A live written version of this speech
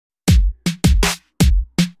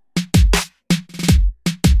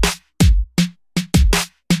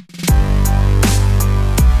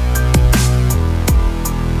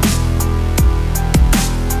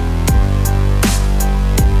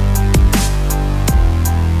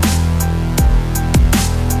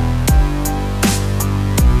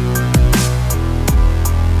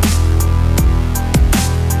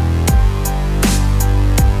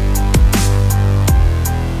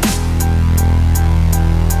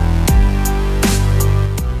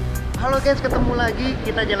Halo guys, ketemu lagi,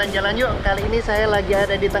 kita jalan-jalan yuk. Kali ini saya lagi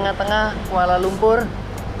ada di tengah-tengah Kuala Lumpur.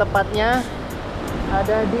 Tepatnya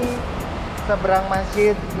ada di seberang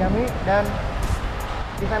Masjid Jami, dan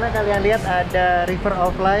di sana kalian lihat ada River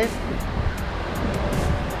of Life.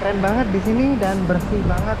 Keren banget di sini dan bersih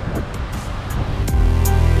banget.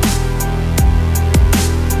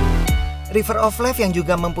 River of Life yang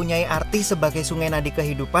juga mempunyai arti sebagai sungai nadi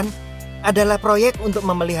kehidupan adalah proyek untuk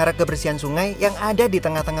memelihara kebersihan sungai yang ada di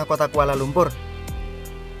tengah-tengah kota Kuala Lumpur.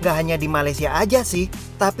 Gak hanya di Malaysia aja sih,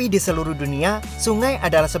 tapi di seluruh dunia, sungai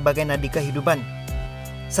adalah sebagai nadi kehidupan.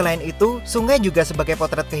 Selain itu, sungai juga sebagai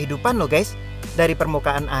potret kehidupan loh guys. Dari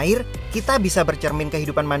permukaan air, kita bisa bercermin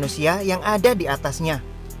kehidupan manusia yang ada di atasnya.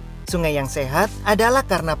 Sungai yang sehat adalah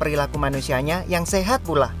karena perilaku manusianya yang sehat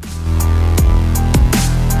pula.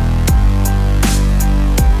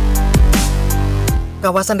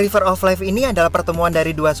 Kawasan River of Life ini adalah pertemuan dari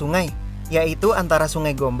dua sungai, yaitu antara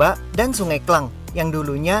Sungai Gombak dan Sungai Klang, yang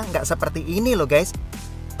dulunya nggak seperti ini loh guys.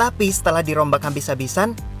 Tapi setelah dirombak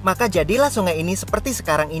habis-habisan, maka jadilah sungai ini seperti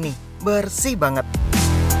sekarang ini, bersih banget.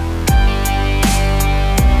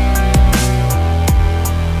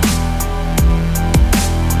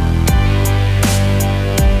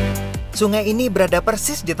 Sungai ini berada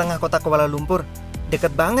persis di tengah kota Kuala Lumpur,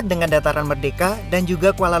 dekat banget dengan Dataran Merdeka dan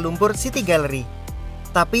juga Kuala Lumpur City Gallery.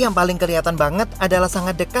 Tapi yang paling kelihatan banget adalah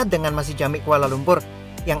sangat dekat dengan Masjid Jami Kuala Lumpur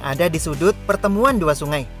yang ada di sudut pertemuan dua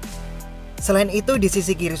sungai. Selain itu, di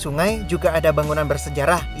sisi kiri sungai juga ada bangunan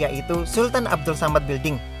bersejarah, yaitu Sultan Abdul Samad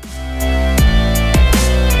Building.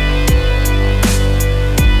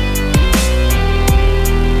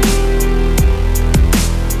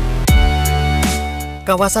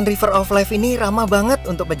 Kawasan River of Life ini ramah banget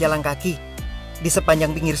untuk pejalan kaki. Di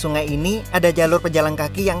sepanjang pinggir sungai ini ada jalur pejalan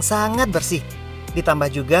kaki yang sangat bersih.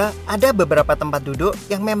 Ditambah juga ada beberapa tempat duduk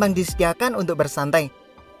yang memang disediakan untuk bersantai.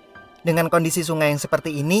 Dengan kondisi sungai yang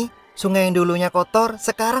seperti ini, sungai yang dulunya kotor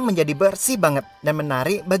sekarang menjadi bersih banget dan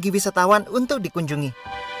menarik bagi wisatawan untuk dikunjungi.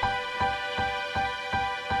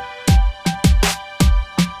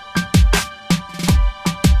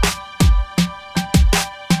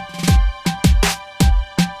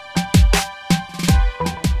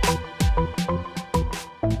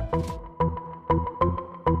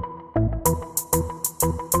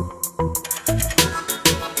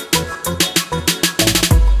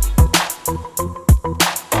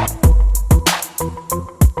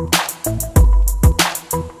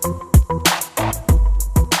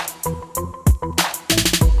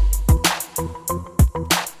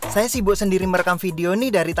 Saya sibuk sendiri merekam video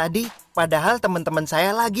nih dari tadi, padahal teman-teman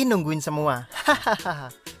saya lagi nungguin semua.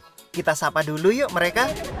 Hahaha. Kita sapa dulu yuk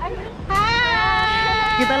mereka.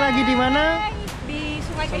 Hai. Kita lagi di mana? Di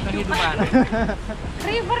Sungai Kehidupan.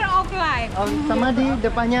 River of Life. Oh, sama di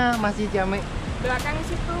depannya Masjid Jami. Belakang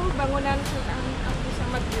situ bangunan Sultan Abdul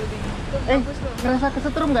Samad Building. Itu bagus loh. Ngerasa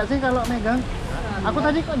kesetrum nggak sih kalau megang? Aku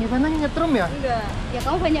tadi kok di sana nyetrum ya? Enggak. Ya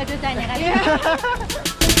kamu banyak dosanya kali.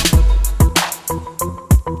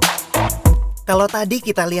 Kalau tadi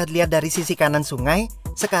kita lihat-lihat dari sisi kanan sungai,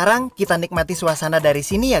 sekarang kita nikmati suasana dari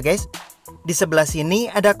sini ya guys. Di sebelah sini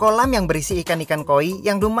ada kolam yang berisi ikan-ikan koi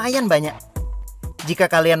yang lumayan banyak. Jika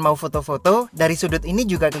kalian mau foto-foto, dari sudut ini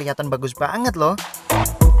juga kelihatan bagus banget loh.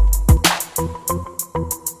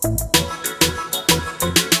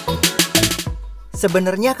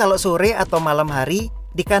 Sebenarnya kalau sore atau malam hari,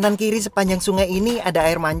 di kanan kiri sepanjang sungai ini ada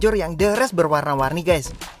air mancur yang deras berwarna-warni guys.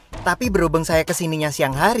 Tapi berhubung saya kesininya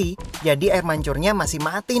siang hari, jadi air mancurnya masih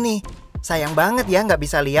mati nih. Sayang banget ya nggak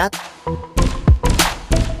bisa lihat.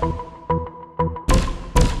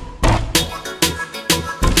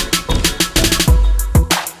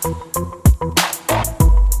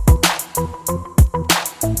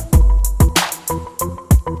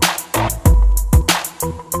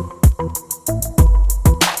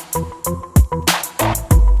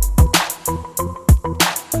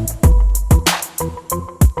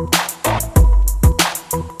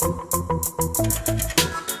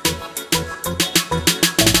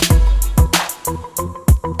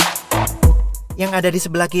 Yang ada di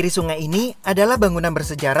sebelah kiri sungai ini adalah bangunan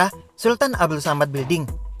bersejarah Sultan Abdul Samad Building.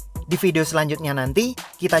 Di video selanjutnya nanti,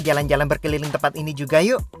 kita jalan-jalan berkeliling tempat ini juga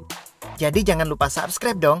yuk. Jadi jangan lupa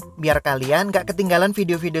subscribe dong, biar kalian gak ketinggalan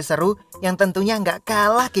video-video seru yang tentunya gak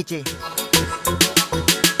kalah kece.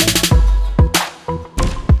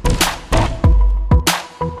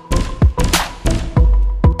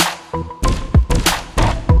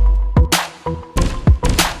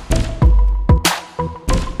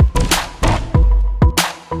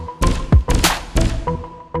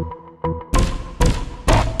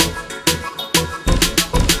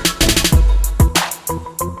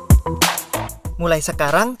 Mulai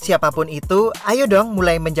sekarang, siapapun itu, ayo dong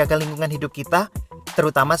mulai menjaga lingkungan hidup kita,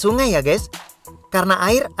 terutama sungai ya guys. Karena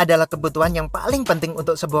air adalah kebutuhan yang paling penting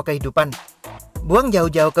untuk sebuah kehidupan. Buang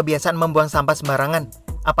jauh-jauh kebiasaan membuang sampah sembarangan,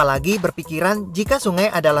 apalagi berpikiran jika sungai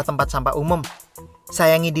adalah tempat sampah umum.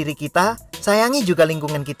 Sayangi diri kita, sayangi juga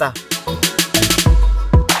lingkungan kita.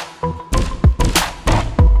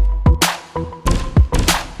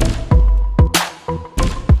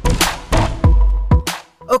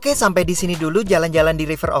 Oke, sampai di sini dulu jalan-jalan di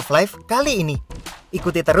River of Life kali ini.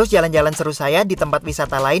 Ikuti terus jalan-jalan seru saya di tempat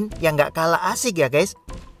wisata lain yang gak kalah asik ya guys.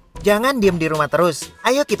 Jangan diem di rumah terus,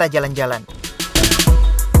 ayo kita jalan-jalan.